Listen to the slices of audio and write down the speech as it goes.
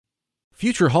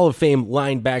Future Hall of Fame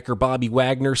linebacker Bobby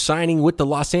Wagner signing with the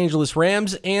Los Angeles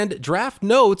Rams, and draft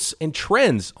notes and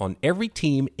trends on every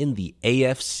team in the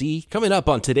AFC coming up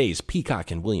on today's Peacock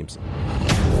and Williamson.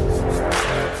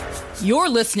 You're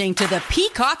listening to the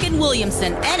Peacock and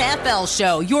Williamson NFL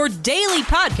Show, your daily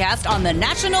podcast on the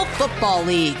National Football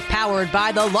League, powered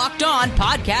by the Locked On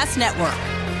Podcast Network.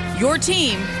 Your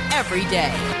team every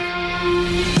day.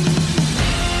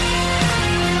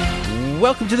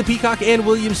 Welcome to the Peacock and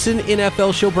Williamson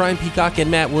NFL Show. Brian Peacock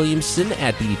and Matt Williamson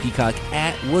at BD Peacock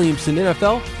at Williamson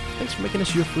NFL. Thanks for making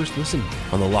us your first listen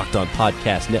on the Locked On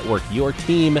Podcast Network. Your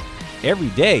team every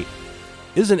day.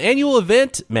 This is an annual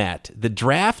event, Matt. The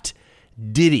Draft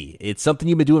Ditty. It's something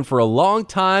you've been doing for a long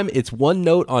time. It's one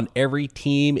note on every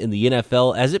team in the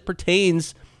NFL as it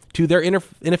pertains to their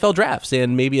NFL drafts,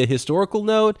 and maybe a historical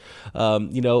note,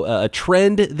 a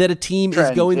trend that a team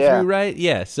is going through, right?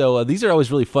 Yeah, so these are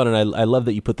always really fun, and I love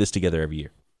that you put this together every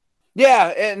year. Yeah,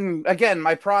 and again,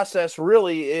 my process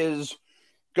really is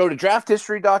go to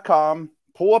drafthistory.com,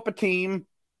 pull up a team,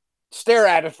 stare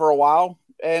at it for a while,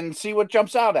 and see what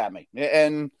jumps out at me.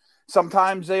 And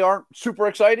sometimes they aren't super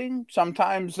exciting.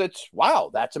 Sometimes it's,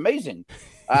 wow, that's amazing.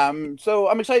 So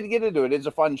I'm excited to get into it. It's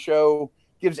a fun show.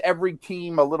 Gives every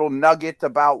team a little nugget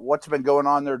about what's been going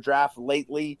on in their draft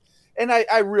lately. And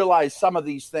I realize some of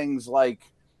these things, like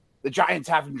the Giants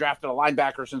haven't drafted a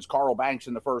linebacker since Carl Banks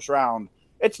in the first round.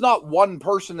 It's not one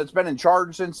person that's been in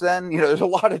charge since then. There's a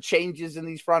lot of changes in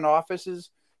these front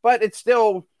offices, but it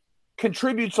still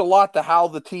contributes a lot to how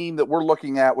the team that we're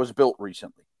looking at was built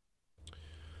recently.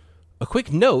 A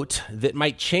quick note that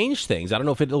might change things. I don't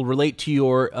know if it'll relate to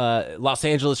your Los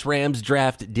Angeles Rams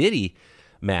draft ditty,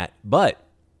 Matt, but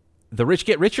the rich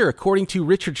get richer. According to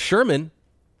Richard Sherman,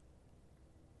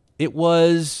 it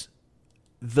was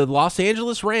the Los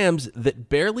Angeles Rams that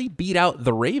barely beat out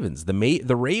the Ravens.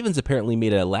 The Ravens apparently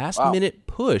made a last-minute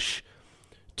push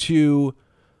to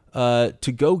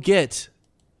go get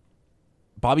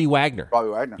Bobby Wagner.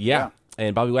 Yeah.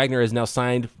 And Bobby Wagner has now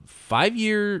signed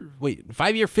five-year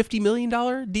 $50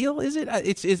 million deal. Is it?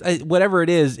 It's whatever it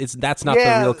is. That's not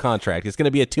the real contract. It's going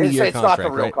to be a 2-year contract. It's not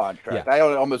the real right? contract. Yeah. I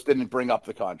almost didn't bring up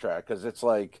the contract because it's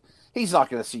like he's not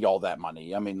going to see all that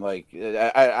money. I mean,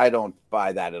 I don't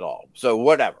buy that at all. So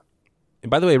whatever. And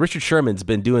by the way, Richard Sherman's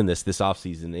been doing this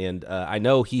offseason, and I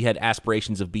know he had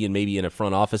aspirations of being maybe in a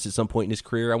front office at some point in his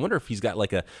career. I wonder if he's got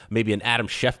maybe an Adam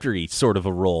Schefter-y sort of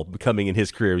a role coming in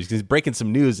his career. He's breaking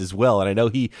some news as well, and I know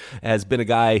he has been a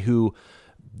guy who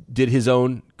did his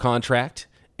own contract,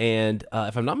 and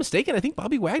if I'm not mistaken, I think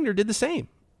Bobby Wagner did the same.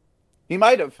 He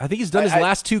might have. I think he's done his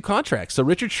last two contracts. So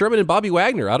Richard Sherman and Bobby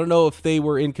Wagner, I don't know if they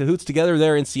were in cahoots together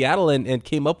there in Seattle and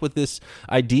came up with this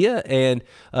idea and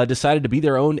decided to be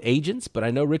their own agents. But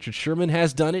I know Richard Sherman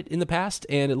has done it in the past,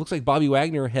 and it looks like Bobby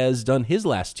Wagner has done his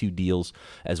last two deals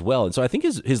as well. And so I think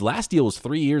his last deal was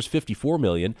 3 years, $54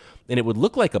 million, and it would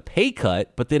look like a pay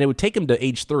cut, but then it would take him to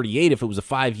age 38 if it was a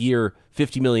 5-year,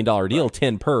 $50 million deal,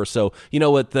 10 per. So you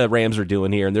know what the Rams are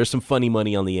doing here, and there's some funny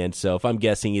money on the end. So if I'm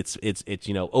guessing it's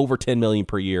over $10 million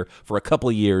per year for a couple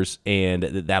of years, and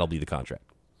that'll be the contract.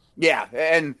 Yeah,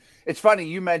 and it's funny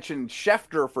you mentioned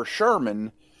Schefter for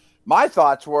Sherman. My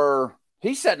thoughts were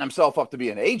he's setting himself up to be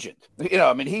an agent.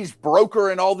 He's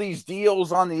brokering all these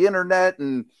deals on the internet,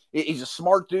 and he's a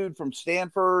smart dude from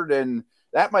Stanford, and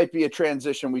that might be a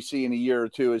transition we see in a year or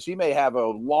two, as he may have a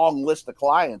long list of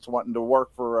clients wanting to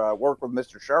work with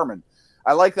Mr. Sherman.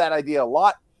 I like that idea a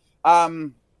lot.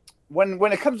 When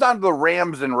it comes down to the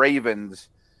Rams and Ravens,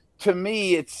 to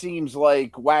me, it seems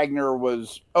like Wagner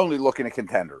was only looking at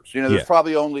contenders. There's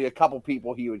probably only a couple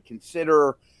people he would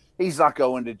consider. He's not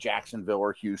going to Jacksonville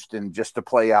or Houston just to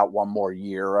play out one more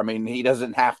year. I mean, he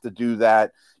doesn't have to do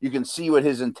that. You can see what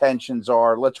his intentions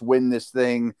are. Let's win this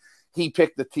thing. He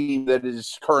picked the team that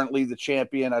is currently the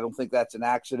champion. I don't think that's an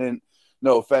accident.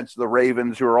 No offense to the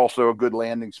Ravens, who are also a good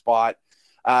landing spot.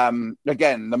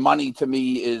 Again, the money to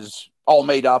me is all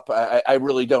made up. I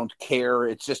really don't care.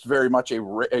 It's just very much a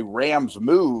Rams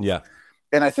move. Yeah.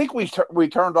 And I think we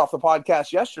turned off the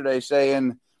podcast yesterday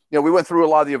saying, we went through a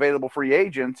lot of the available free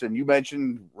agents, and you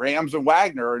mentioned Rams and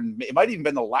Wagner, and it might even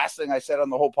been the last thing I said on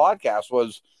the whole podcast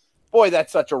was, boy,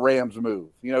 that's such a Rams move.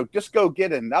 Just go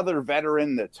get another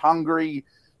veteran that's hungry,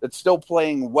 that's still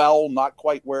playing well, not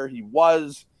quite where he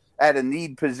was, at a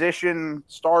need position,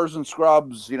 stars and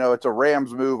scrubs. It's a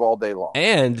Rams move all day long.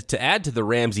 And to add to the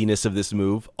Ramsiness of this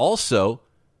move, also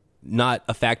not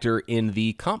a factor in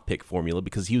the comp pick formula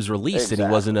because he was released and he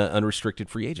wasn't an unrestricted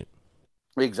free agent.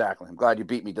 Exactly. I'm glad you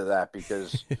beat me to that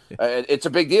because it's a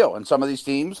big deal. And some of these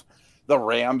teams, the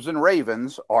Rams and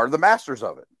Ravens, are the masters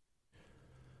of it.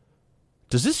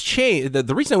 Does this change?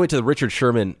 The reason I went to the Richard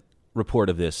Sherman report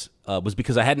of this was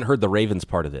because I hadn't heard the Ravens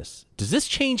part of this. Does this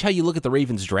change how you look at the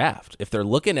Ravens draft? If they're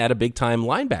looking at a big-time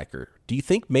linebacker, do you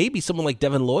think maybe someone like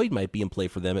Devin Lloyd might be in play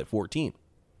for them at 14?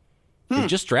 They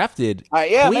just drafted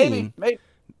Queen. Maybe.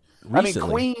 I mean,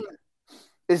 Queen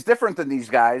is different than these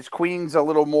guys. Queen's a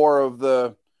little more of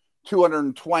the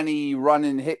 220 run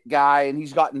and hit guy, and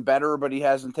he's gotten better, but he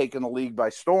hasn't taken the league by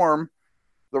storm.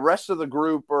 The rest of the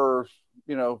group are,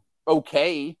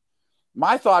 okay.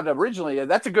 My thought originally,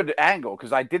 that's a good angle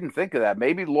because I didn't think of that.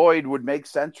 Maybe Lloyd would make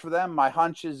sense for them. My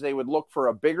hunch is they would look for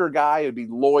a bigger guy. It'd be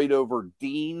Lloyd over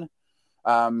Dean,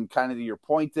 kind of to your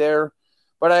point there.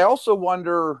 But I also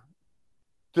wonder,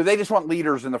 do they just want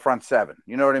leaders in the front seven?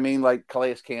 You know what I mean? Like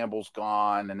Calais Campbell's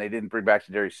gone and they didn't bring back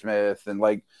Darius Smith. And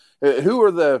like, who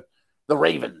are the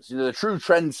Ravens, the true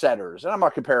trendsetters? And I'm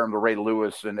not comparing them to Ray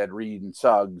Lewis and Ed Reed and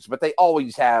Suggs, but they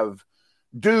always have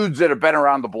dudes that have been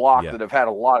around the block that have had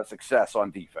a lot of success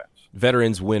on defense.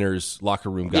 Veterans, winners, locker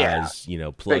room guys,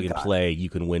 plug and play. You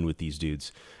can win with these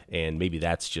dudes. And maybe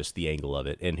that's just the angle of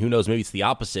it. And who knows, maybe it's the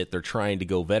opposite. They're trying to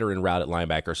go veteran route at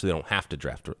linebacker so they don't have to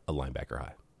draft a linebacker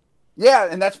high. Yeah,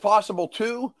 and that's possible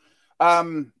too.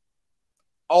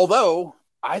 Although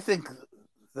I think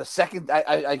the second,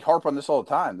 I harp on this all the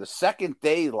time, the second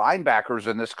day linebackers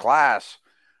in this class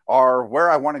are where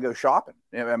I want to go shopping.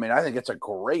 I mean, I think it's a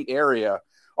great area,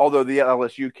 although the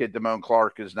LSU kid, Damone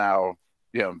Clark, is now,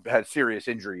 had serious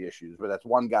injury issues, but that's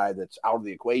one guy that's out of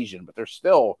the equation. But there's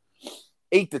still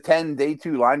 8 to 10 day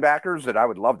 2 linebackers that I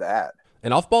would love to add.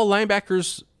 And off-ball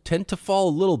linebackers tend to fall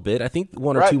a little bit. I think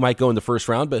one or two might go in the first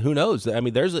round, but who knows? I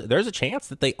mean, there's a chance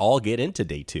that they all get into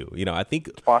day 2. I think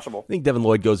it's possible. I think Devin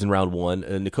Lloyd goes in round 1.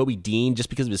 Nakobe Dean, just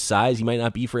because of his size, he might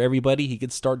not be for everybody. He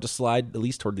could start to slide at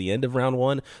least toward the end of round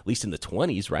 1, at least in the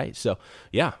 20s, right? So,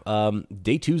 yeah,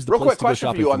 day 2 is the place to go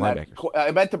shopping for linebackers.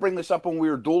 I meant to bring this up when we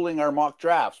were dueling our mock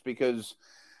drafts because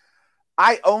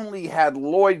I only had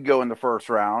Lloyd go in the first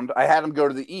round. I had him go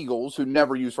to the Eagles, who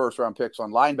never use first-round picks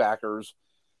on linebackers.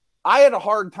 I had a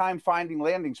hard time finding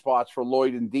landing spots for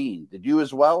Lloyd and Dean. Did you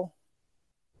as well?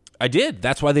 I did.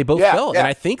 That's why they both fell. And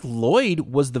I think Lloyd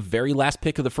was the very last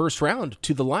pick of the first round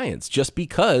to the Lions just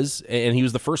because, and he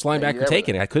was the first linebacker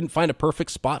taken. I couldn't find a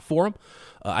perfect spot for him.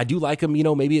 I do like him,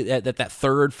 maybe at that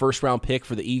third first-round pick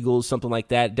for the Eagles, something like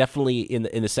that. Definitely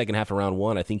in the second half of round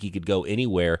 1, I think he could go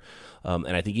anywhere.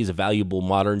 And I think he's a valuable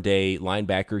modern-day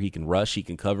linebacker. He can rush, he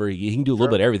can cover, he can do a little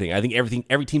bit of everything. I think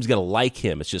every team's going to like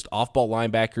him. It's just off-ball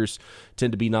linebackers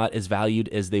tend to be not as valued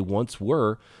as they once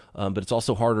were. But it's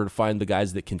also harder to find the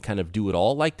guys that can kind of do it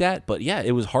all like that. But, yeah,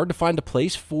 it was hard to find a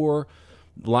place for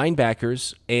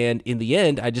linebackers, and in the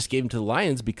end, I just gave him to the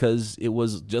Lions because it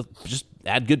was just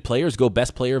add good players, go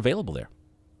best player available there.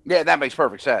 Yeah, that makes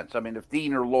perfect sense. I mean, if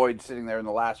Dean or Lloyd sitting there in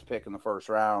the last pick in the first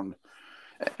round,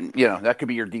 that could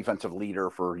be your defensive leader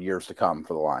for years to come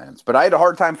for the Lions. But I had a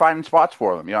hard time finding spots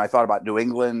for them. I thought about New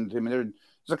England. I mean, there's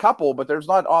a couple, but there's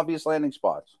not obvious landing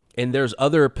spots. And there's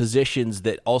other positions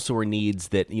that also are needs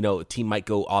that, a team might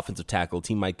go offensive tackle, a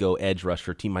team might go edge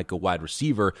rusher, a team might go wide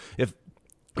receiver. If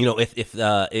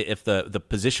the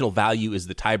positional value is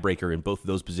the tiebreaker in both of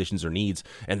those positions or needs,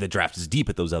 and the draft is deep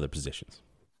at those other positions.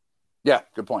 Yeah,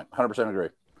 good point. 100% agree.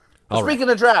 Speaking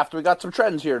of draft, we got some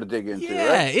trends here to dig into.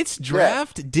 Yeah, right? It's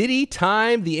draft ditty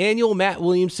time. The annual Matt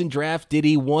Williamson draft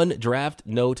ditty. One draft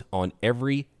note on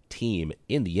every team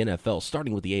in the NFL,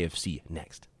 starting with the AFC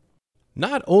next.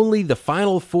 Not only the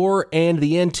Final Four and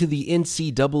the end to the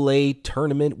NCAA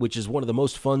tournament, which is one of the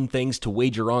most fun things to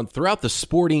wager on throughout the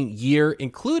sporting year,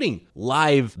 including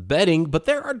live betting, but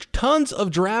there are tons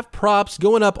of draft props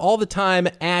going up all the time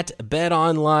at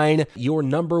BetOnline, your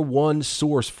number one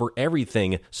source for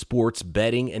everything sports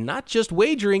betting, and not just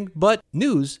wagering, but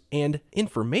news and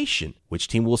information. Which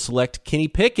team will select Kenny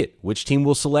Pickett? Which team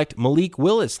will select Malik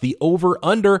Willis? The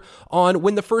over-under on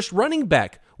when the first running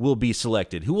back will be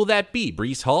selected. Who will that be?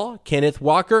 Breece Hall? Kenneth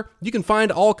Walker? You can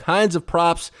find all kinds of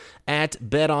props at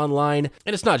BetOnline.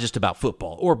 And it's not just about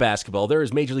football or basketball. There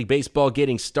is Major League Baseball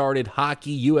getting started,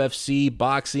 hockey, UFC,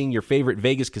 boxing, your favorite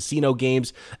Vegas casino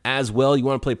games as well. You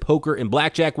want to play poker and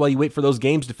blackjack while you wait for those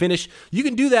games to finish? You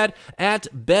can do that at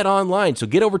BetOnline. So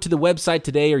get over to the website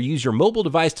today or use your mobile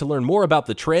device to learn more about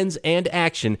the trends and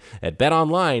action at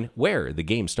BetOnline, where the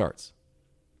game starts.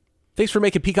 Thanks for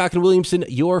making Peacock and Williamson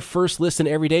your first listen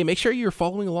every day. Make sure you're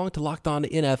following along to Locked On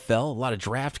NFL. A lot of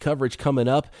draft coverage coming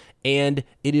up, and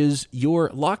it is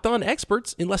your Locked On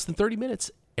experts in less than 30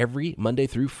 minutes every Monday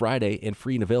through Friday, and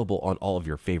free and available on all of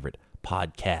your favorite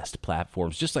podcast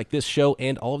platforms, just like this show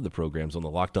and all of the programs on the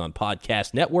Locked On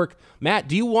Podcast Network. Matt,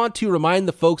 do you want to remind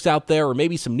the folks out there, or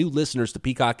maybe some new listeners to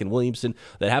Peacock and Williamson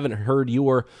that haven't heard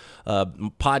your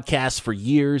podcast for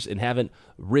years and haven't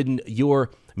ridden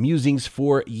your musings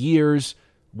for years,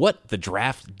 what the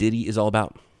Draft Ditty is all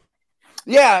about?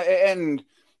 Yeah, and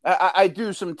I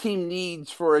do some team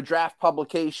needs for a draft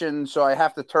publication, so I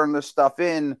have to turn this stuff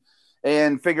in,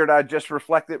 and figured I'd just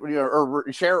reflect it, or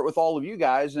share it with all of you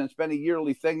guys. And it's been a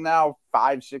yearly thing now,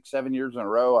 5, 6, 7 years in a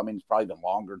row. I mean, it's probably been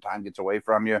longer. Time gets away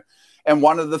from you. And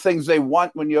one of the things they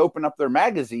want when you open up their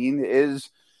magazine is,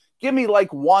 give me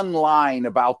like one line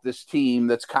about this team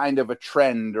that's kind of a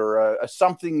trend or a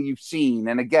something you've seen.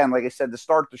 And again, like I said, to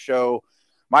start the show,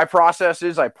 my process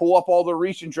is I pull up all the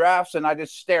recent drafts and I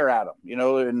just stare at them,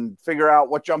 and figure out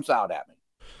what jumps out at me.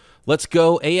 Let's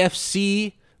go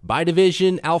AFC by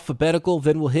division, alphabetical,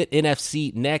 then we'll hit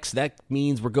NFC next. That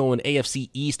means we're going AFC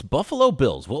East. Buffalo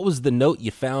Bills, what was the note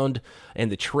you found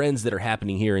and the trends that are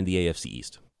happening here in the AFC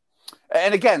East?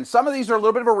 And again, some of these are a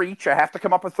little bit of a reach. I have to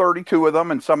come up with 32 of them,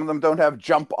 and some of them don't have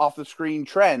jump off the screen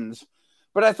trends.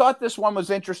 But I thought this one was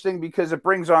interesting because it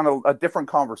brings on a different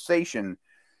conversation.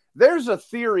 There's a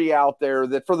theory out there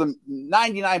that for the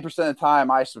 99% of the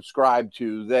time I subscribe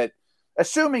to, that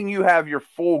assuming you have your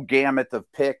full gamut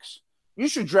of picks, you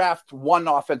should draft one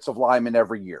offensive lineman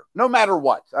every year, no matter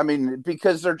what. I mean,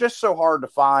 because they're just so hard to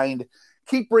find.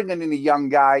 Keep bringing in a young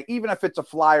guy, even if it's a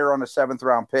flyer on a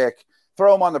 7th-round pick.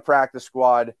 Throw him on the practice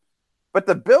squad. But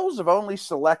the Bills have only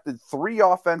selected 3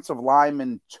 offensive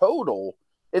linemen total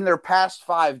in their past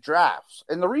 5 drafts.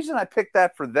 And the reason I picked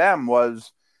that for them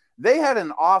was they had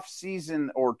an off season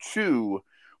or two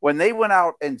when they went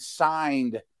out and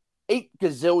signed 8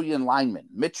 gazillion linemen,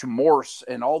 Mitch Morse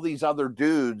and all these other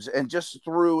dudes, and just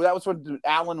through that was when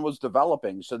Allen was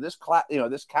developing. So this class,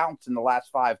 this counts in the last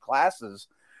 5 classes.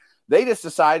 They just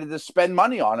decided to spend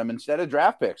money on him instead of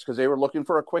draft picks because they were looking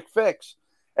for a quick fix.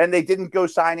 And they didn't go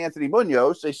sign Anthony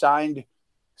Munoz. They signed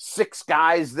 6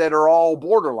 guys that are all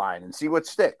borderline and see what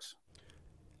sticks.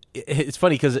 It's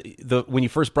funny because when you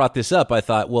first brought this up, I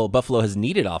thought, well, Buffalo has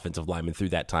needed offensive linemen through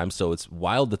that time, so it's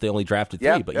wild that they only drafted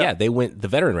 3. But they went the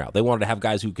veteran route. They wanted to have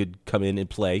guys who could come in and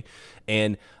play.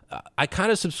 And I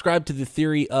kind of subscribe to the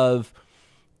theory of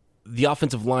the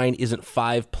offensive line isn't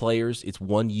 5 players, it's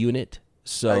 1 unit.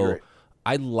 So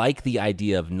I like the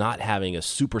idea of not having a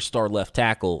superstar left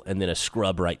tackle and then a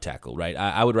scrub right tackle, right?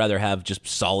 I would rather have just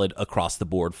solid across the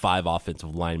board 5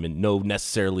 offensive linemen, no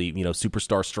necessarily,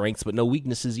 superstar strengths, but no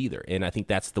weaknesses either. And I think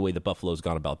that's the way the Buffalo's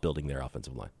gone about building their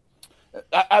offensive line.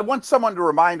 I want someone to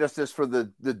remind us this for the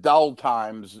dull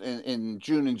times in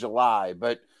June and July,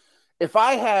 but if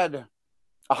I had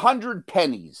 100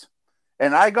 pennies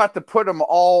and I got to put them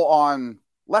all on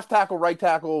left tackle, right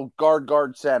tackle,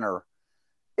 guard, center,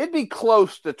 it'd be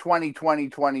close to 2020.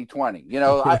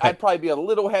 I'd probably be a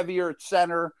little heavier at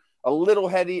center, a little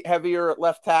heavier at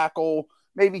left tackle,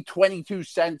 maybe 22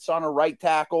 cents on a right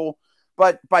tackle.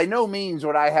 But by no means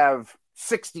would I have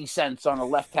 60 cents on a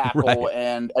left tackle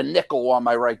and a nickel on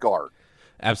my right guard.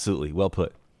 Absolutely. Well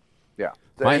put. Yeah.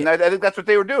 And I think that's what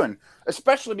they were doing,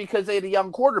 especially because they had a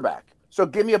young quarterback. So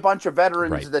give me a bunch of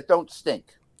veterans that don't stink.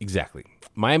 Exactly.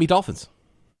 Miami Dolphins.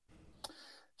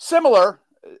 Similar.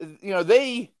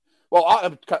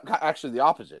 Actually the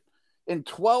opposite. In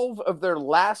 12 of their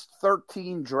last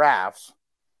 13 drafts,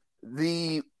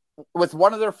 with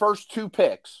one of their first 2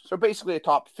 picks, so basically a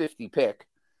top 50 pick,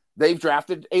 they've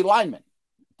drafted a lineman,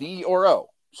 D or O.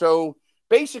 So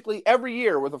basically every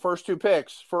year with the first 2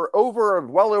 picks for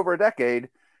well over a decade,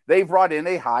 they've brought in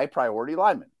a high priority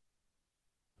lineman.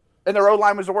 And their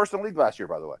O-line was the worst in the league last year,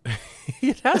 by the way.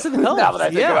 It hasn't helped. Now that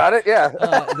I think about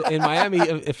it, in Miami,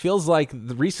 it feels like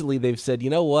recently they've said,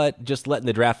 you know what, just letting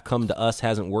the draft come to us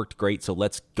hasn't worked great, so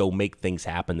let's go make things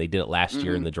happen. They did it last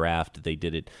year in the draft. They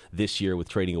did it this year with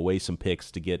trading away some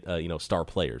picks to get star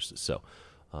players. So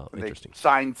interesting. They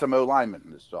signed some O-linemen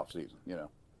this offseason,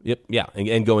 Yep, yeah,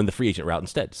 and go in the free agent route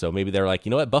instead. So maybe they're like,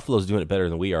 you know what, Buffalo's doing it better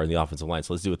than we are in the offensive line,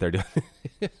 so let's do what they're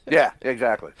doing. Yeah,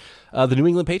 exactly. The New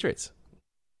England Patriots.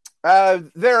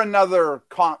 They're another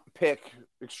comp pick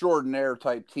extraordinaire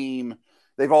type team.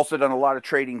 They've also done a lot of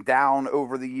trading down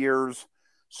over the years.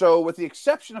 So with the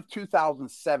exception of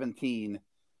 2017,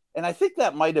 and I think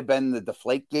that might have been the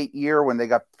Deflategate year when they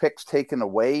got picks taken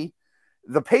away,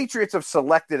 the Patriots have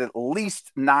selected at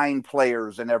least 9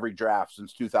 players in every draft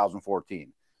since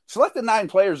 2014. Selecting 9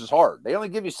 players is hard. They only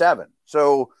give you 7.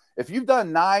 So if you've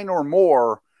done 9 or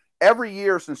more every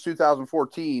year since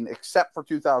 2014, except for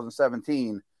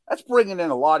 2017, that's bringing in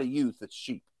a lot of youth that's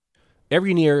cheap.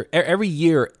 every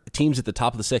year, teams at the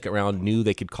top of the second round knew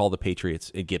they could call the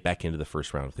Patriots and get back into the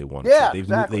first round if they wanted Yeah, to.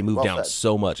 exactly. They moved Well down said.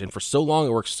 so much, and for so long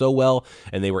it worked so well,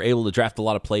 and they were able to draft a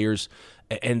lot of players.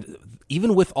 And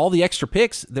even with all the extra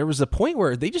picks, there was a point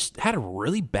where they just had a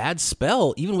really bad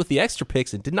spell, even with the extra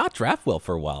picks, and did not draft well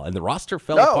for a while, and the roster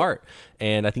fell apart.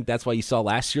 And I think that's why you saw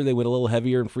last year they went a little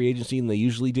heavier in free agency than they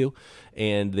usually do,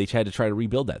 and they had to try to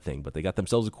rebuild that thing. But they got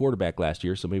themselves a quarterback last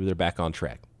year, so maybe they're back on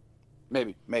track.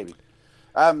 Maybe.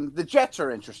 The Jets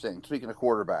are interesting, speaking of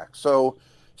quarterbacks. So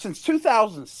since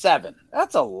 2007,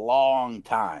 that's a long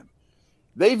time.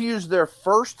 They've used their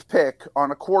first pick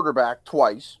on a quarterback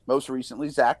twice, most recently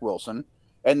Zach Wilson,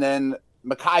 and then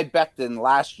Mekhi Becton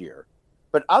last year.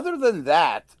 But other than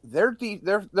that,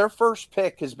 their first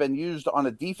pick has been used on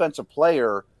a defensive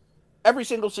player every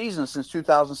single season since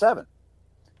 2007.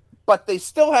 But they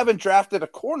still haven't drafted a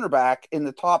cornerback in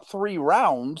the top 3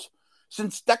 rounds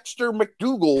since Dexter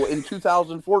McDougal in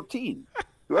 2014.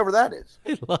 Whoever that is.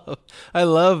 I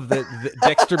love that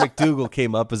Dexter McDougal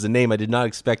came up as a name I did not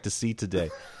expect to see today.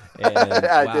 And,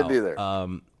 I didn't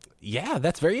either. Yeah,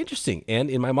 that's very interesting. And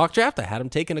in my mock draft, I had him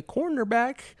taking a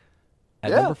cornerback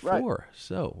at number 4. Right.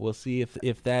 So we'll see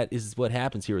if that is what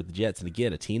happens here with the Jets. And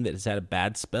again, a team that has had a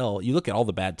bad spell. You look at all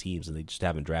the bad teams, and they just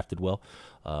haven't drafted well.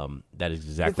 That is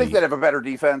exactly. You think they'd have a better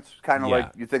defense, kind of Yeah.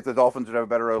 like you think the Dolphins would have a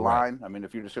better O-line? Right. I mean,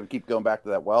 if you're just going to keep going back to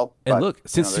that well. And but, look,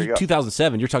 since there you go.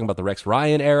 2007, you're talking about the Rex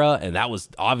Ryan era, and that was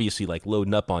obviously like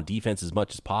loading up on defense as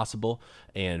much as possible.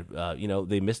 And,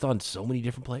 they missed on so many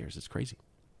different players. It's crazy.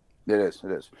 It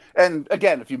is. And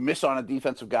again, if you miss on a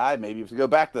defensive guy, maybe you have to go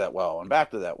back to that well and back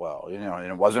to that well, and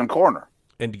it wasn't a corner.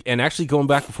 And actually going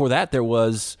back before that, there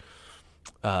was,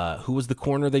 who was the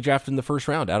corner they drafted in the first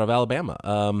round out of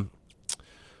Alabama?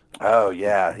 Oh,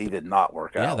 yeah, he did not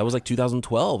work out. Yeah, that was like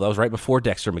 2012. That was right before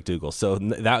Dexter McDougal. So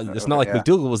it's not like Yeah.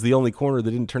 McDougal was the only corner that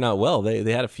didn't turn out well.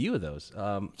 They had a few of those.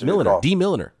 Milliner, call. D.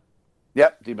 Milliner.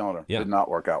 Yep, D. Milliner Yeah. did not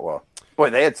work out well. Boy,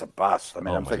 they had some busts. I mean,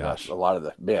 Oh, I'm my thinking gosh. a lot of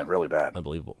really bad.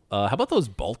 Unbelievable. How about those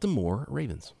Baltimore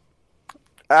Ravens?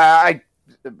 Enough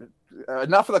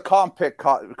of the comp pick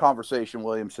conversation,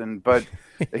 Williamson, but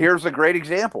here's a great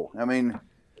example. I mean,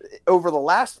 over the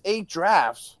last 8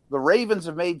 drafts, the Ravens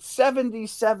have made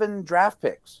 77 draft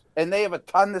picks, and they have a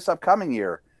ton this upcoming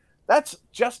year. That's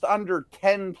just under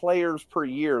 10 players per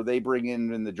year they bring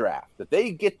in the draft that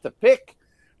they get to pick,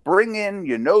 bring in,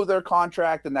 their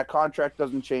contract, and that contract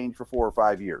doesn't change for 4 or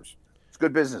 5 years. It's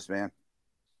good business, man.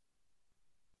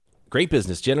 Great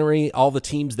business. Generally, all the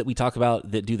teams that we talk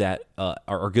about that do that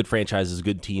are good franchises,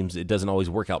 good teams. It doesn't always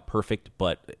work out perfect,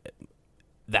 but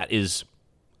that is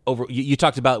over. You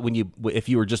talked about if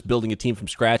you were just building a team from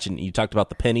scratch, and you talked about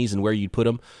the pennies and where you'd put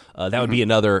them. That would be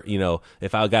another.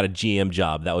 If I got a GM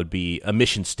job, that would be a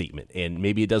mission statement, and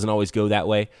maybe it doesn't always go that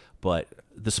way, but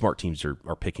the smart teams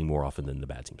are picking more often than the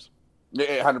bad teams.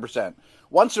 100%.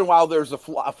 Once in a while, there's a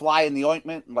fly in the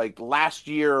ointment. Like last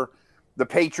year, the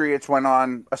Patriots went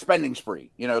on a spending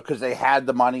spree, because they had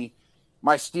the money.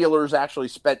 My Steelers actually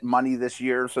spent money this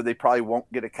year, so they probably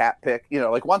won't get a cap pick.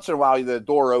 Like once in a while, the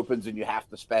door opens and you have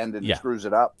to spend and it screws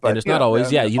it up. But, and it's not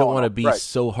always, you don't want to be right.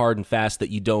 so hard and fast that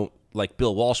you don't, like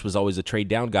Bill Walsh was always a trade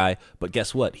down guy, but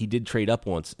guess what? He did trade up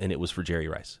once, and it was for Jerry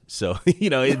Rice. So,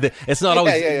 it's not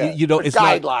always, you don't, it's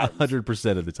Guidelines. not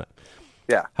 100% of the time.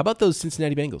 Yeah. How about those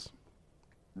Cincinnati Bengals?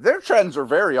 Their trends are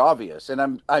very obvious, and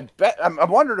I'm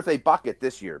wondering if they bucket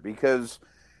this year, because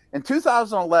in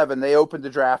 2011 they opened the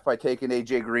draft by taking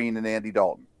AJ Green and Andy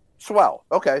Dalton. Swell,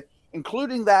 okay.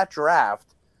 Including that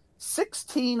draft,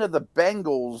 16 of the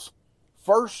Bengals'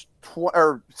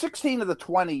 16 of the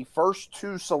 20 first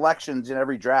 2 selections in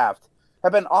every draft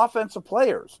have been offensive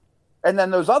players, and then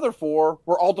those other 4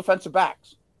 were all defensive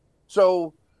backs.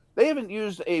 So they haven't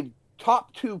used a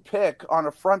top 2 pick on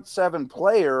a front 7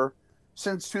 player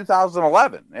since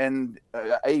 2011, and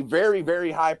a very,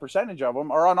 very high percentage of them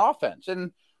are on offense,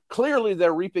 and clearly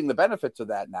they're reaping the benefits of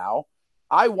that now.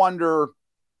 I wonder,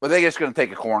 they're just going to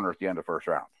take a corner at the end of first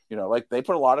round. Like they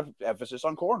put a lot of emphasis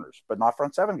on corners, but not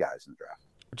front 7 guys in the draft.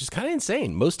 Which is kind of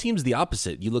insane. Most teams the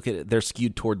opposite. You look at it, they're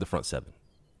skewed toward the front 7.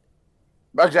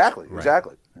 Exactly. Right.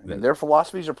 And their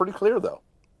philosophies are pretty clear, though.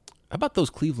 How about those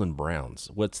Cleveland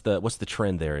Browns? What's the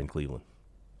trend there in Cleveland?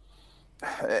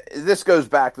 This goes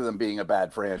back to them being a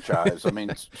bad franchise. I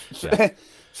mean,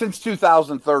 since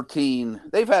 2013,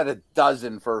 they've had a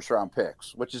dozen first-round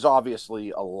picks, which is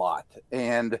obviously a lot.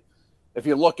 And if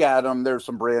you look at them, there's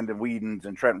some Brandon Whedons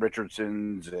and Trent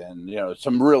Richardsons and,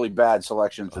 some really bad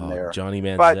selections in there. Johnny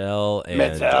Manziel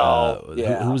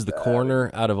and who was the corner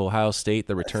out of Ohio State,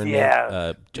 the return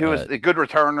man? He was a good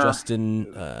returner.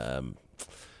 Justin,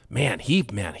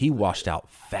 he washed out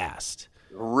fast.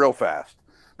 real fast.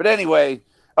 But anyway,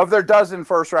 of their dozen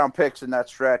first-round picks in that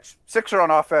stretch, 6 are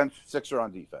on offense, 6 are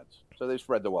on defense. So they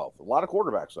spread the wealth. A lot of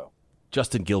quarterbacks, though.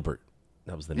 Justin Gilbert.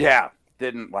 That was the name. Yeah,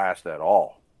 didn't last at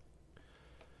all.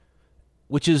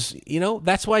 Which is,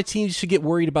 that's why teams should get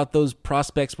worried about those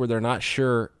prospects where they're not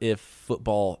sure if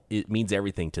football it means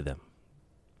everything to them.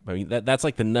 I mean, that's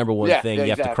like the number one thing you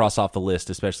have to cross off the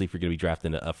list, especially if you're going to be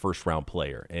drafting a first-round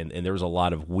player. And there was a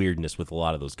lot of weirdness with a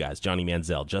lot of those guys. Johnny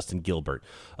Manziel, Justin Gilbert,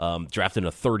 drafting a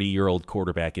 30-year-old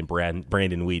quarterback in Brandon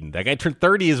Weeden. That guy turned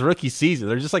 30 his rookie season.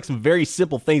 There's just like some very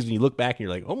simple things when you look back and you're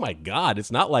like, oh, my God,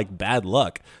 it's not like bad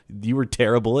luck. You were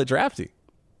terrible at drafting.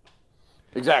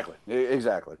 Exactly.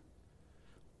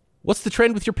 What's the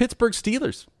trend with your Pittsburgh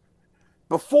Steelers?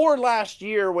 Before last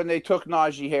year when they took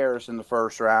Najee Harris in the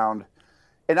first round,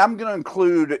 and I'm going to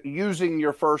include using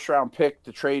your first-round pick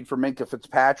to trade for Minkah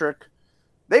Fitzpatrick,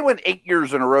 they went 8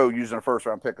 years in a row using a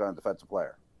first-round pick on a defensive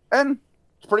player. And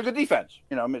it's pretty good defense.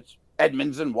 It's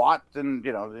Edmonds and Watt, and,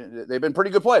 they've been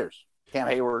pretty good players. Cam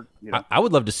Hayward. I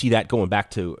would love to see that going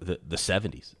back to the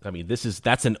 70s. I mean,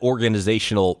 that's an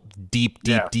organizational, deep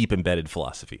embedded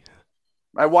philosophy.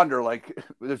 I wonder,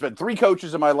 there's been 3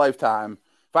 coaches in my lifetime.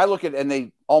 If I look at, and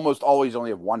they almost always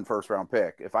only have 1 first-round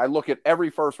pick. If I look at every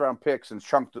first-round pick since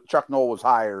Chuck Noll was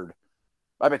hired,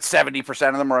 I bet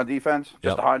 70% of them are on defense.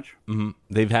 Just a hunch. Mm-hmm.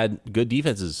 They've had good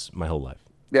defenses my whole life.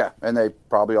 Yeah, and they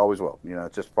probably always will.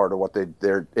 It's just part of what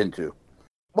they're into.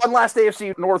 One last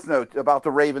AFC North note about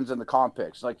the Ravens and the comp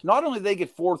picks. Not only do they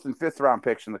get 4th and 5th-round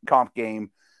picks in the comp game,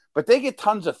 but they get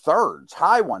tons of thirds,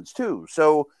 high ones too.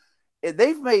 So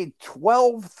they've made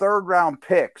 12 third-round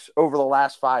picks over the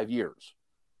last 5 years.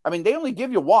 I mean, they only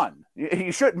give you 1.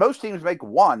 You should. Most teams make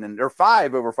 1 or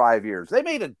 5 over 5 years. They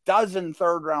made a dozen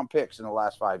third-round picks in the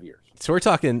last 5 years. So we're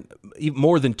talking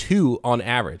more than 2 on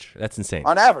average. That's insane.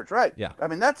 On average, right? Yeah. I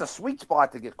mean, that's a sweet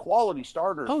spot to get quality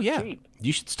starters. Oh yeah. Cheap.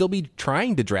 You should still be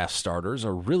trying to draft starters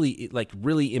or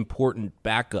really important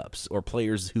backups or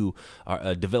players who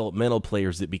are developmental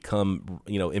players that become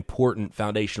important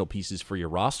foundational pieces for your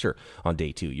roster on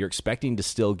day 2. You're expecting to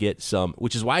still get some,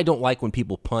 which is why I don't like when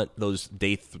people punt those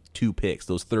day 2 picks,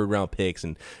 those third-round picks,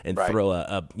 and right. Throw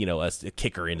a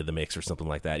kicker into the mix or something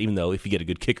like that. Even though if you get a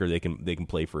good kicker, they can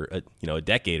play for a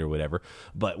decade or whatever.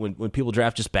 But when people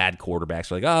draft just bad quarterbacks,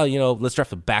 they're like, let's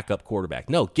draft a backup quarterback.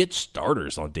 No, get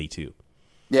starters on day 2.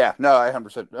 Yeah, no, I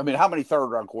 100%. I mean, how many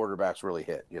third-round quarterbacks really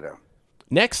hit?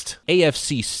 Next,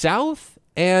 AFC South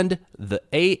and the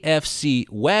AFC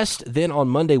West. Then on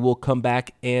Monday, we'll come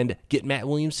back and get Matt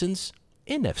Williamson's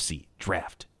NFC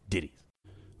draft ditties.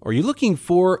 Are you looking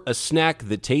for a snack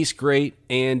that tastes great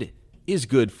and is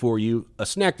good for you? A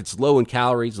snack that's low in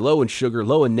calories, low in sugar,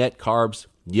 low in net carbs,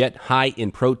 yet high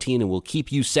in protein and will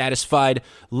keep you satisfied?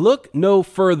 Look no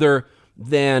further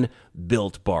than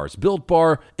Built Bars. Built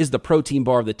Bar is the protein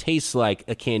bar that tastes like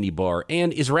a candy bar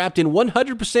and is wrapped in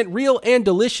 100% real and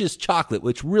delicious chocolate,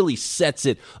 which really sets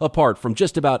it apart from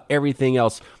just about everything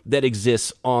else that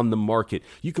exists on the market.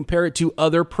 You compare it to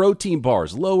other protein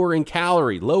bars, lower in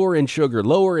calorie, lower in sugar,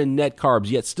 lower in net carbs,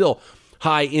 yet still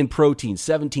high in protein,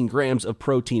 17 grams of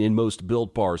protein in most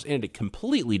Built Bars, and it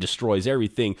completely destroys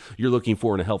everything you're looking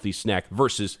for in a healthy snack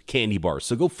versus candy bars.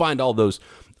 So go find all those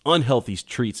unhealthy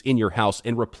treats in your house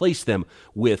and replace them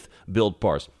with Built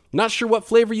Bars. Not sure what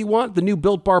flavor you want? The new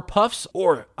Built Bar Puffs?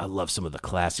 Or I love some of the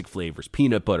classic flavors.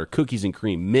 Peanut butter, cookies and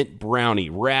cream, mint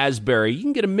brownie, raspberry. You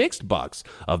can get a mixed box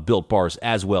of Built Bars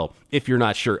as well if you're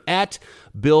not sure at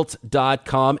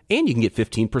Built.com. And you can get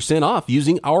 15% off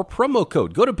using our promo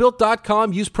code. Go to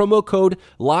Built.com, use promo code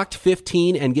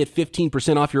LOCKED15 and get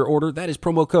 15% off your order. That is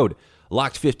promo code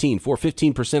LOCKED15 for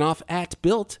 15% off at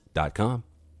Built.com.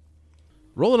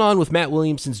 Rolling on with Matt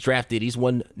Williamson's draft ditties,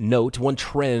 one note, one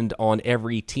trend on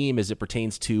every team as it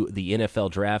pertains to the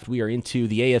NFL draft. We are into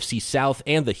the AFC South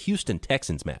and the Houston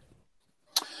Texans, Matt.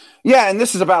 Yeah, and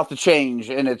this is about to change,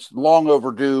 and it's long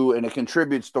overdue, and it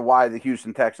contributes to why the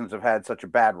Houston Texans have had such a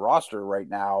bad roster right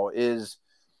now, is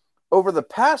over the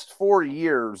past 4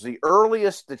 years, the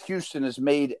earliest that Houston has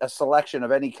made a selection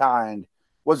of any kind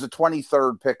was the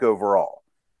 23rd pick overall.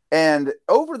 And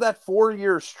over that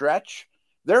 4-year stretch,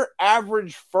 their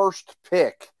average first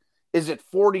pick is at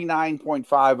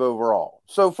 49.5 overall.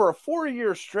 So for a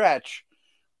 4-year stretch,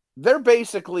 they're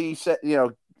basically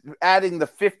adding the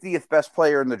 50th best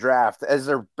player in the draft as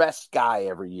their best guy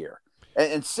every year.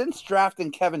 And since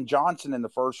drafting Kevin Johnson in the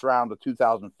first round of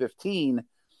 2015,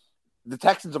 the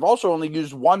Texans have also only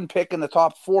used 1 pick in the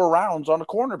top 4 rounds on a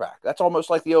cornerback. That's almost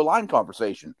like the O-line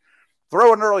conversation.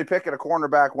 Throw an early pick at a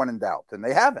cornerback when in doubt, and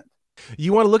they haven't.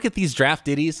 You want to look at these draft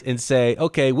ditties and say,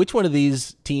 okay, which one of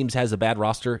these teams has a bad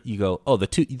roster? You go, oh,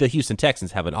 the Houston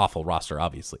Texans have an awful roster,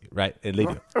 obviously, right? And they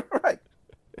do. Right.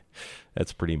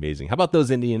 That's pretty amazing. How about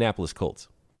those Indianapolis Colts?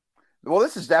 Well,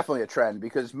 this is definitely a trend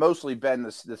because mostly been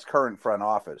this current front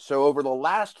office. So over the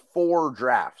last 4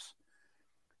 drafts,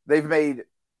 they've made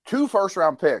 2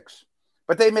 first-round picks,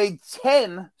 but they made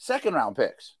 10 second-round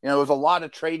picks. You know, it was a lot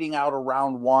of trading out of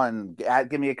round 1.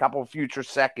 Give me a couple of future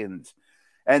seconds.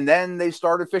 And then they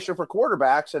started fishing for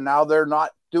quarterbacks, and now they're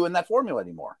not doing that formula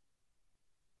anymore.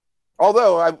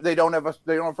 Although they don't have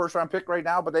a first-round pick right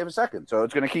now, but they have a second, so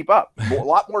it's going to keep up. A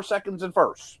lot more seconds than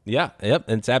firsts. Yeah, yep,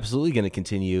 and it's absolutely going to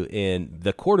continue. And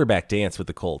the quarterback dance with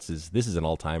the Colts is an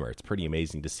all-timer. It's pretty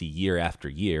amazing to see year after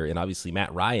year. And obviously,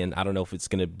 Matt Ryan, I don't know if it's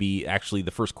going to be actually the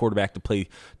first quarterback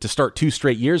to start 2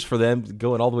 straight years for them,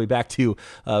 going all the way back to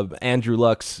Andrew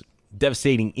Luck's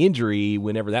devastating injury,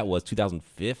 whenever that was,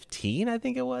 2015, I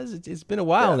think it was. It's been a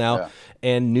while now. Yeah.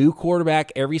 And new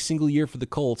quarterback every single year for the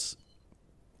Colts.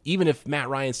 Even if Matt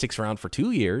Ryan sticks around for 2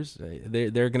 years,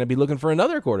 they're going to be looking for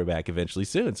another quarterback eventually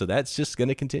soon. So that's just going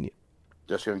to continue.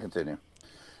 Just going to continue.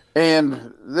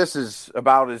 And this is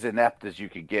about as inept as you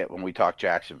could get when we talk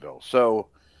Jacksonville. So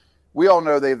we all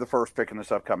know they have the first pick in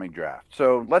this upcoming draft.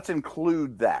 So let's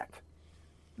include that.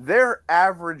 Their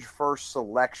average first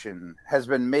selection has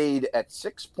been made at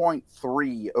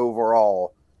 6.3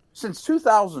 overall since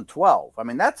 2012. I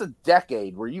mean, that's a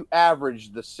decade where you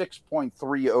average the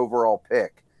 6.3 overall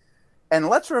pick. And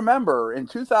let's remember, in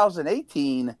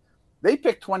 2018, they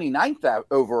picked 29th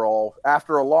overall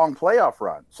after a long playoff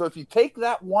run. So if you take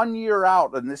that 1 year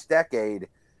out in this decade,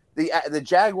 the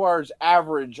Jaguars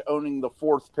average owning the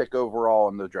 4th pick overall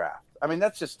in the draft. I mean,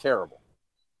 that's just terrible.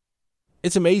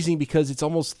 It's amazing because it's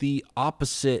almost the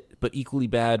opposite, but equally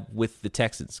bad with the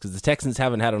Texans, because the Texans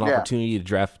haven't had an opportunity to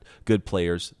draft good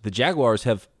players. The Jaguars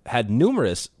have had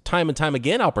numerous time and time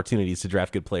again opportunities to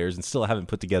draft good players and still haven't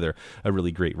put together a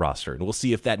really great roster. And we'll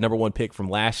see if that number 1 pick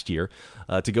from last year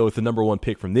to go with the number 1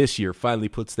 pick from this year finally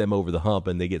puts them over the hump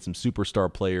and they get some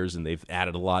superstar players, and they've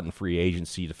added a lot in free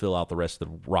agency to fill out the rest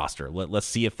of the roster. Let's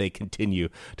see if they continue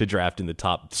to draft in the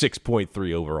top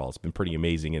 6.3 overall. It's been pretty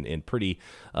amazing and pretty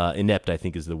inept, I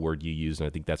think is the word you use, and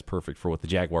I think that's perfect for what the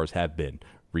Jaguars have been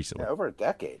recently. Yeah, over a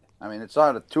decade. I mean, it's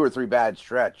not a 2 or 3 bad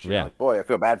stretch. You're like, boy, I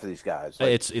feel bad for these guys. Like,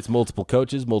 it's multiple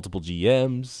coaches, multiple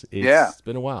GMs. It's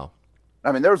been a while.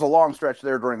 I mean, there was a long stretch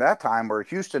there during that time where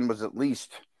Houston was at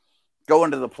least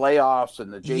going to the playoffs,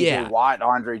 and the J.J. Watt,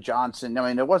 Andre Johnson. I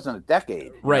mean, it wasn't a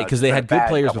decade. Right, because they had good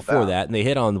players before that, and they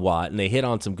hit on Watt, and they hit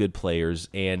on some good players,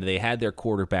 and they had their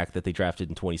quarterback that they drafted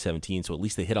in 2017, so at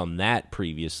least they hit on that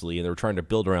previously, and they were trying to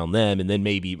build around them, and then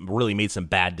maybe really made some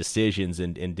bad decisions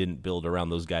and didn't build around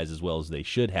those guys as well as they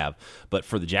should have. But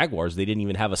for the Jaguars, they didn't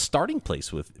even have a starting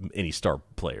place with any star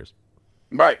players.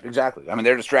 Right, exactly. I mean,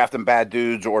 they're just drafting bad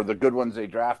dudes, or the good ones they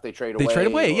draft, they trade away. They trade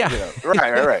away, yeah.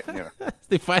 Right. You know.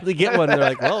 They finally get one, and they're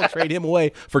like, well, trade him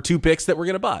away for 2 picks that we're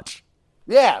going to botch.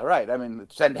 Yeah, right. I mean,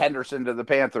 send Henderson to the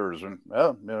Panthers, and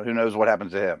who knows what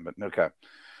happens to him. But okay.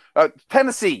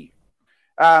 Tennessee,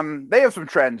 they have some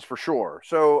trends for sure.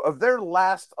 So of their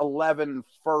last 11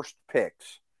 first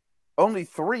picks, only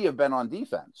 3 have been on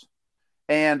defense.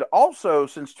 And also,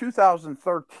 since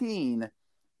 2013,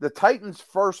 the Titans'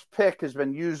 first pick has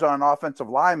been used on offensive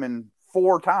linemen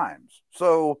 4 times.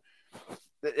 So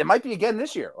it might be again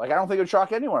this year. Like, I don't think it would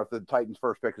shock anyone if the Titans'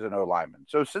 first pick is an O-lineman.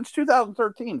 So since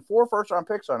 2013, 4 first-round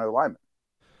picks on O-linemen.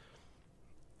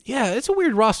 Yeah, it's a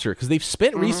weird roster because they've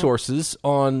spent resources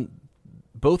on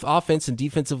both offense and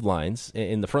defensive lines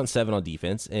in the front 7 on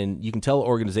defense, and you can tell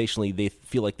organizationally they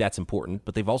feel like that's important,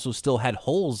 but they've also still had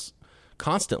holes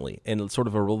constantly, and it's sort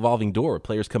of a revolving door,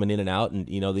 players coming in and out, and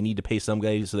they need to pay some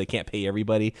guys so they can't pay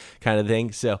everybody kind of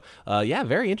thing. So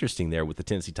very interesting there with the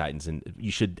Tennessee Titans, and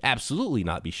you should absolutely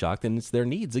not be shocked, and it's their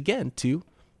needs again to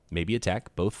maybe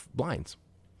attack both lines.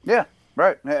 Yeah,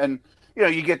 right. And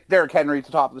you get Derrick Henry at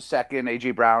the top of the second, A.J.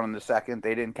 Brown in the second.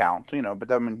 They didn't count,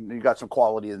 but I mean, you got some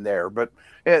quality in there, but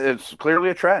it's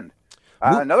clearly a trend.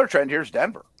 Another trend here is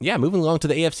Denver. Yeah, moving along to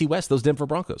the AFC West, those Denver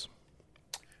Broncos.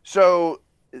 So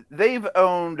they've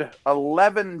owned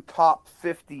 11 top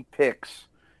 50 picks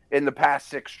in the past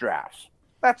 6 drafts.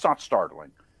 That's not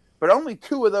startling. But only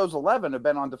 2 of those 11 have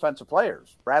been on defensive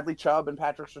players, Bradley Chubb and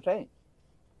Patrick Surtain.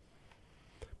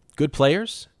 Good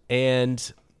players,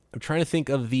 and I'm trying to think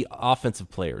of the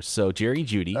offensive players. So Jerry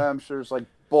Jeudy. I'm sure it's like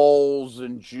Bowles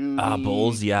and Jeudy.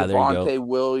 Bowles, yeah, there you go. Devontae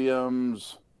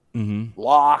Williams,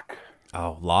 Locke.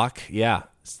 Oh, Locke, yeah.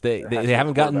 They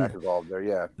haven't gotten there,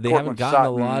 yeah. They Cortland haven't gotten Sutton. a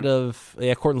lot of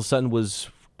Cortland Sutton was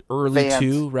early Fant.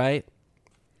 too, right?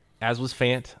 As was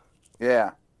Fant.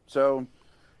 Yeah. So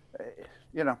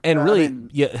And really,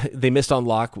 they missed on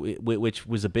Locke, which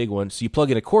was a big one. So you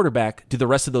plug in a quarterback to the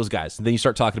rest of those guys, and then you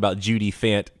start talking about Judy,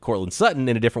 Fant, Cortland Sutton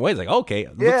in a different way. It's like, okay,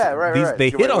 right. They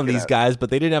hit on these guys, but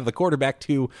they didn't have the quarterback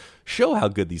to show how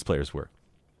good these players were.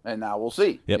 And now we'll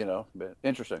see. Yep.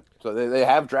 Interesting. So they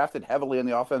have drafted heavily on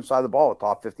the offensive side of the ball with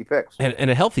top 50 picks. And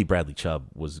a healthy Bradley Chubb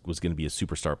was going to be a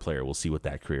superstar player. We'll see what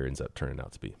that career ends up turning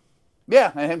out to be.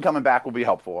 Yeah, and him coming back will be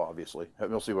helpful, obviously.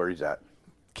 We'll see where he's at.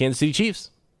 Kansas City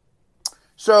Chiefs.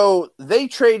 So they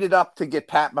traded up to get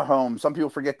Pat Mahomes. Some people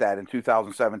forget that in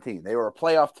 2017. They were a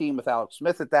playoff team with Alex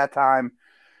Smith at that time.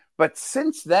 But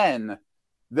since then,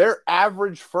 their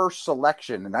average first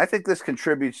selection, and I think this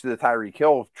contributes to the Tyreek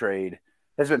Hill trade,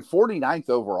 has been 49th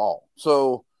overall.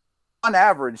 So on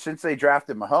average, since they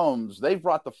drafted Mahomes, they've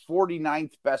brought the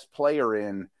 49th best player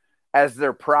in as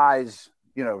their prize,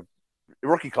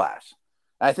 rookie class.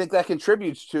 And I think that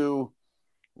contributes to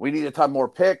we need a ton more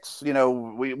picks.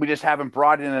 We just haven't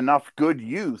brought in enough good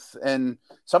youth. And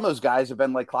some of those guys have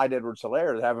been like Clyde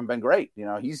Edwards-Helaire that haven't been great.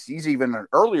 He's even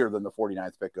earlier than the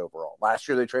 49th pick overall. Last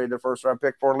year, they traded their first round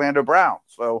pick for Orlando Brown.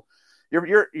 So when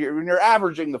you're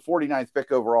averaging the 49th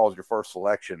pick overall as your first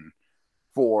selection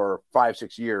for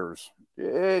 5-6 years,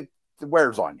 it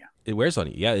wears on you. It wears on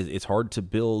you. Yeah, it's hard to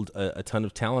build a ton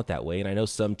of talent that way. And I know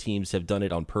some teams have done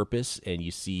it on purpose. And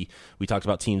we talked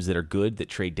about teams that are good, that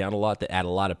trade down a lot, that add a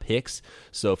lot of picks.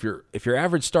 So if your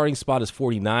average starting spot is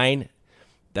 49,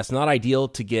 that's not ideal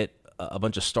to get a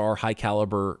bunch of star, high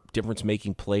caliber, difference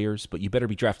making players, but you better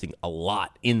be drafting a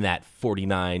lot in that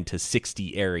 49 to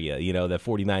 60 area, that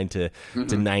 49 to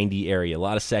 90 area, a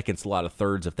lot of seconds, a lot of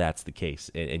thirds if that's the case.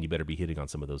 And you better be hitting on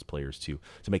some of those players too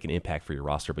to make an impact for your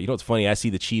roster. But what's funny? I see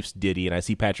the Chiefs Diddy and I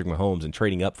see Patrick Mahomes and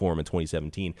trading up for him in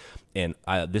 2017. And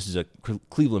this is a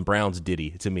Cleveland Browns Diddy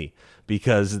to me,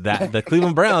 because the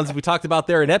Cleveland Browns, we talked about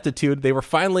their ineptitude. They were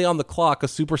finally on the clock, a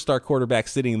superstar quarterback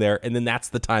sitting there. And then that's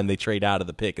the time they trade out of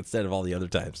the pick instead of all the other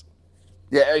times.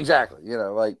 Yeah, exactly.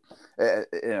 Much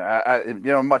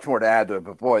more to add to it,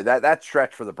 but boy, that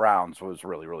stretch for the Browns was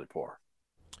really, really poor.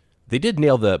 They did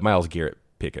nail the Myles Garrett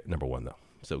pick at number 1, though,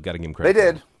 so got to give him credit. They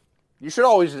did. You should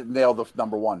always nail the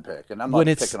number 1 pick, and I'm not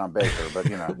picking on Baker,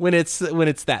 but when it's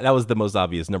that was the most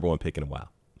obvious number 1 pick in a while.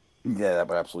 Yeah,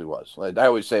 that absolutely was. Like, I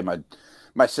always say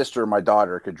my sister and my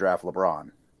daughter could draft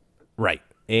LeBron. Right.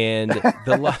 And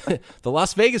the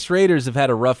Las Vegas Raiders have had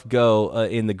a rough go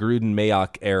in the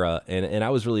Gruden-Mayock era, and I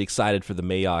was really excited for the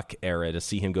Mayock era to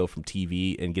see him go from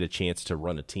TV and get a chance to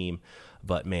run a team.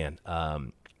 But, man,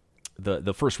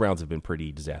 the first rounds have been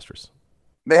pretty disastrous.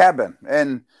 They have been.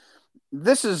 And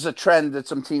this is a trend that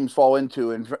some teams fall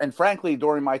into. And frankly,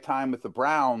 during my time with the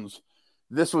Browns,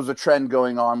 this was a trend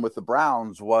going on with the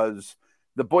Browns was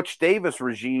the Butch Davis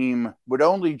regime would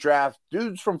only draft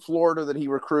dudes from Florida that he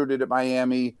recruited at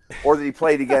Miami or that he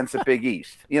played against at Big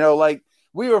East. We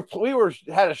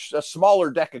had a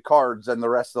smaller deck of cards than the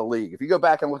rest of the league. If you go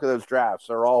back and look at those drafts,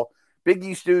 they're all Big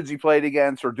East dudes he played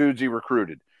against or dudes he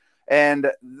recruited. And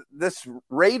this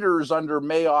Raiders under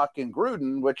Mayock and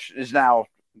Gruden, which is now,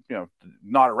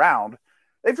 not around,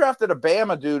 they've drafted a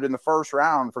Bama dude in the first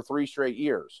round for 3 straight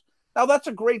years. Now that's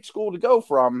a great school to go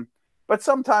from. But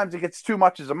sometimes it gets too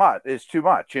much is too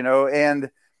much,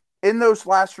 and in those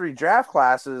last 3 draft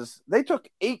classes, they took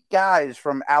 8 guys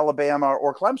from Alabama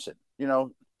or Clemson,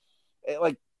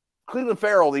 like Cleveland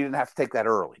Farrell, they didn't have to take that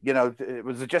early.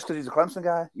 Was it just because he's a Clemson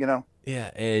guy,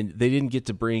 Yeah. And they didn't get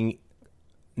to bring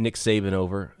Nick Saban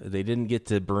over. They didn't get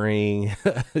to bring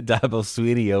Dabo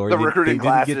Swinney over. They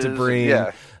didn't get to bring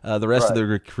the rest of the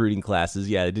recruiting classes.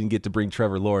 Yeah. They didn't get to bring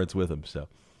Trevor Lawrence with them. So,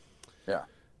 yeah.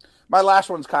 My last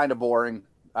one's kind of boring.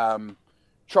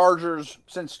 Chargers,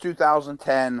 since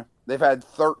 2010, they've had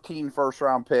 13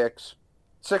 first-round picks,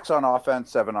 6 on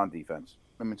offense, 7 on defense.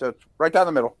 So it's right down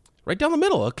the middle. Right down the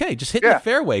middle. Okay, just hitting the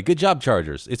fairway. Good job,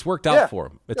 Chargers. It's worked out for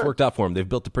them. Worked out for them. They've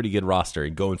built a pretty good roster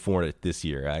and going for it this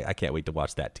year. I can't wait to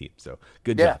watch that team. So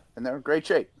good job. Yeah, and they're in great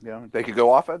shape. They could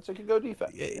go offense. They could go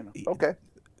defense. Okay.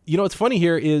 What's funny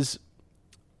here is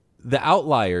the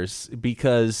outliers,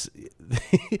 because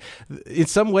in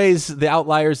some ways the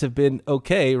outliers have been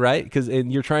okay, right?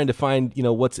 And you're trying to find,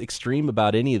 what's extreme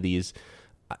about any of these.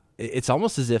 It's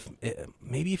almost as if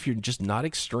maybe if you're just not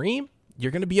extreme,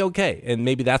 you're going to be okay. And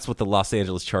maybe that's what the Los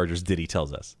Angeles Chargers Diddy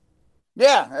tells us.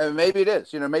 Yeah, maybe it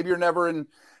is. Maybe you're never in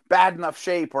bad enough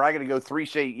shape where I got to go 3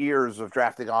 straight years of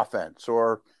drafting offense,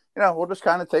 or, we'll just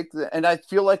kind of take and I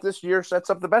feel like this year sets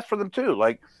up the best for them too.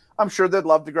 Like, I'm sure they'd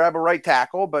love to grab a right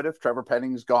tackle, but if Trevor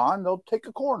Penning's gone, they'll take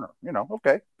a corner.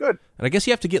 Okay, good. And I guess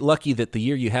you have to get lucky that the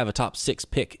year you have a top 6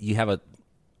 pick, you have a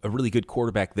a really good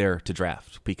quarterback there to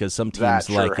draft, because some That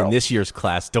teams sure like in helps. this year's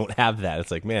class don't have that.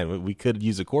 It's like, man, we could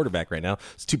use a quarterback right now.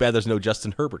 It's too bad there's no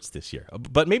Justin Herberts this year,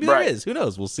 but maybe there Right. is. Who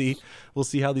knows? We'll see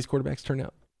how these quarterbacks turn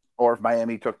out. Or if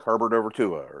Miami took Herbert over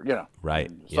Tua, or Right.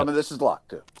 Some of this is luck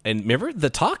too. And remember, the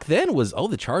talk then was,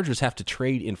 the Chargers have to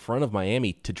trade in front of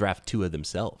Miami to draft Tua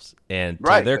themselves. And to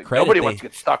Right. their Like, credit, nobody they- wants to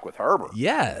get stuck with Herbert.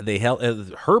 Yeah, they held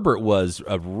Herbert was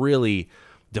a really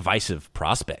divisive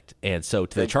prospect, and so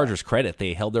to the Chargers' credit,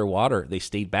 they held their water. They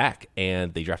stayed back,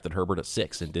 and they drafted Herbert at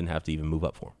 6 and didn't have to even move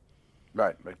up for him.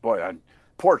 Right. Like, boy,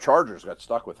 poor Chargers got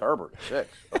stuck with Herbert at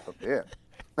 6. Yeah.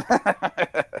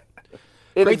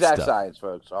 Inexact stuff. science,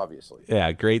 folks, obviously.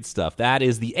 Yeah, great stuff. That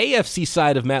is the AFC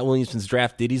side of Matt Williamson's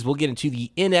draft ditties. We'll get into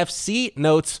the NFC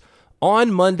notes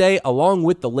on Monday, along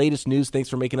with the latest news. Thanks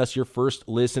for making us your first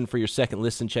listen. For your second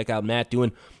listen, check out Matt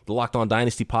doing the Locked On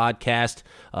Dynasty podcast.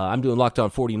 I'm doing Locked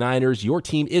On 49ers. Your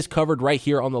team is covered right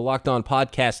here on the Locked On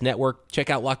Podcast Network. Check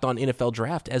out Locked On NFL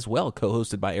Draft as well,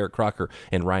 co-hosted by Eric Crocker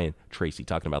and Ryan Tracy,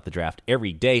 talking about the draft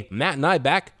every day. Matt and I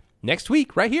back next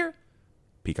week right here.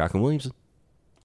 Peacock and Williamson.